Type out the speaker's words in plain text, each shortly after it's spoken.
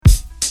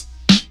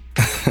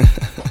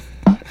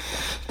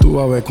Tú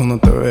vas a ver cuando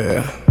te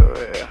vea.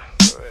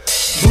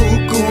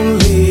 Busco un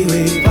lío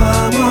y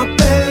vamos a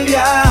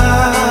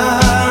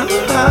pelear.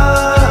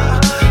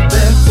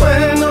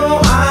 Después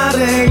nos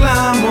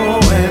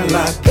arreglamos, en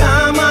la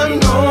cama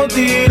nos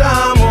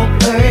tiramos.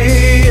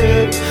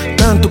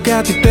 Tanto que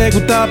a ti te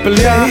gusta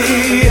pelear.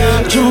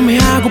 Yo me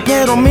hago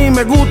pero a mí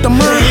me gusta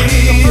más.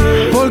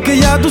 Porque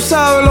ya tú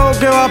sabes lo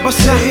que va a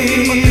pasar.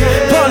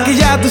 Porque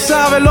ya tú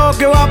sabes lo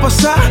que va a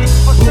pasar.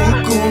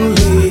 Busco un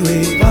lío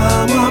y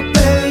vamos a pelear.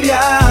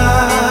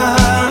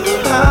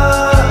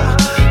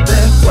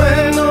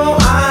 Después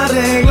nos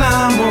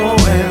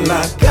arreglamos, en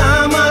la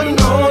cama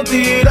nos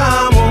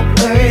tiramos.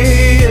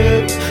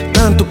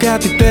 Tanto que a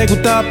ti te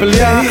gusta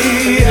pelear.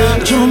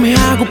 Yo me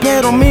hago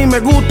pero a mí me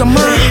gusta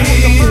más.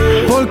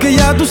 Porque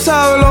ya tú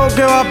sabes lo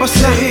que va a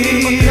pasar.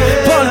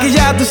 Porque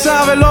ya tú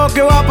sabes lo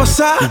que va a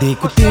pasar.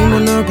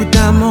 Discutimos, nos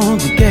quitamos,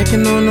 di que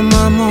no nos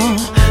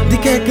amamos, di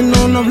que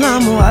no nos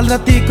hablamos, al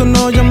ratico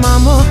nos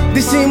llamamos,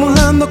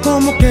 disimulando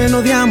como que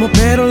nos odiamos,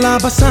 pero la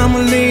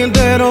pasamos el día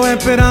entero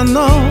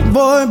esperando.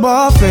 Voy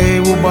pa'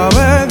 Facebook pa'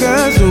 ver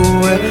que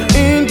sube,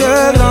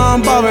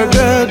 Instagram pa' ver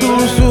que tú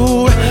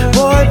subes,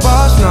 voy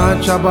pa'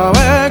 Snapchat pa'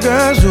 ver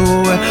que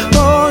sube,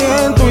 estoy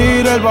en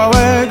Twitter pa'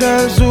 ver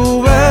que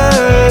sube.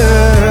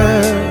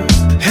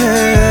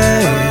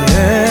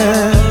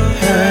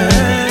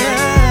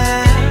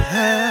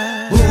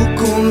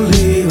 Busco un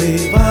lío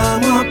y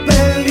vamos a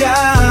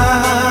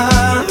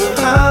pelear.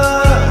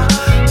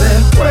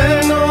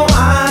 Después nos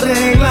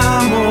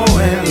arreglamos,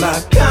 en la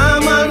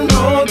cama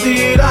nos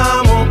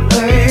tiramos.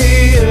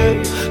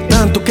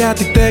 Tanto que a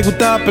ti te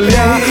gusta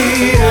pelear.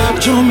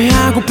 Yo me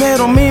hago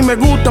pero a mí me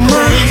gusta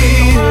más.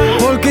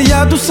 Porque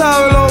ya tú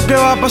sabes lo que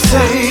va a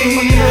pasar.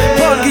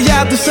 Porque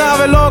ya tú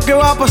sabes lo que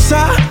va a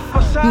pasar.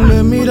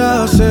 Me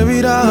mira, se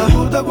vira. Me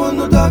gusta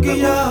cuando está aquí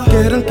ya.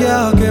 Que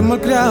ranqueada, que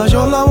malcriada,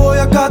 yo la voy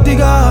a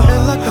castigar.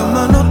 En la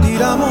cama nos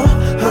tiramos,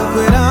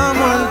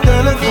 recuperamos, el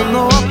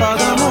teléfono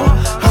apagamos.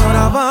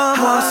 Ahora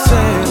vamos a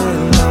hacer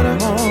el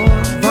amor.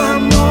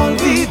 Vamos a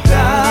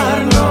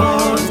olvidarnos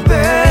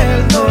del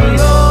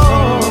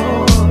dolor.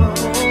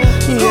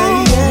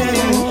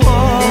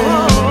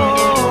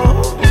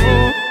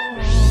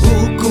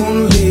 Busco un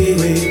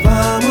lío y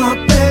vamos a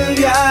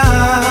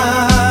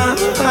pelear.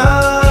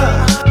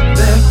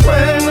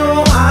 Después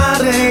nos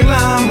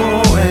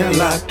arreglamos, en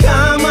la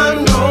cama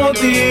nos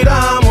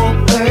tiramos.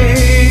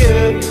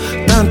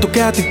 Tanto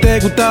que a ti te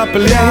gusta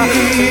pelear.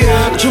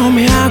 Yo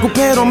me hago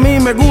pero a mí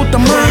me gusta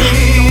más.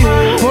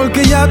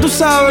 Porque ya tú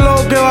sabes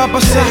lo que va a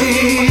pasar.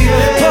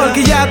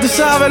 Porque ya tú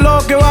sabes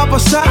lo que va a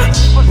pasar.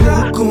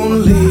 Busco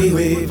un lío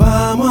y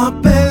vamos a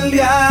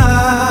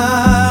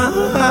pelear.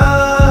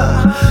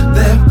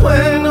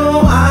 Después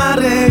nos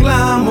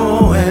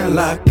arreglamos, en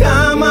la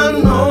cama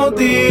nos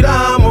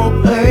tiramos.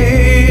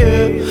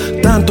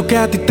 Tanto que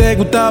a ti te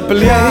gusta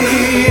pelear.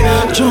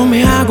 Yo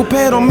me hago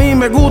pero a mí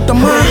me gusta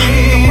más.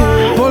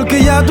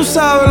 Porque ya tú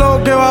sabes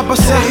lo que va a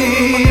pasar.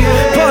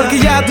 Porque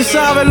ya tú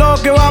sabes lo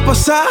que va a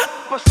pasar.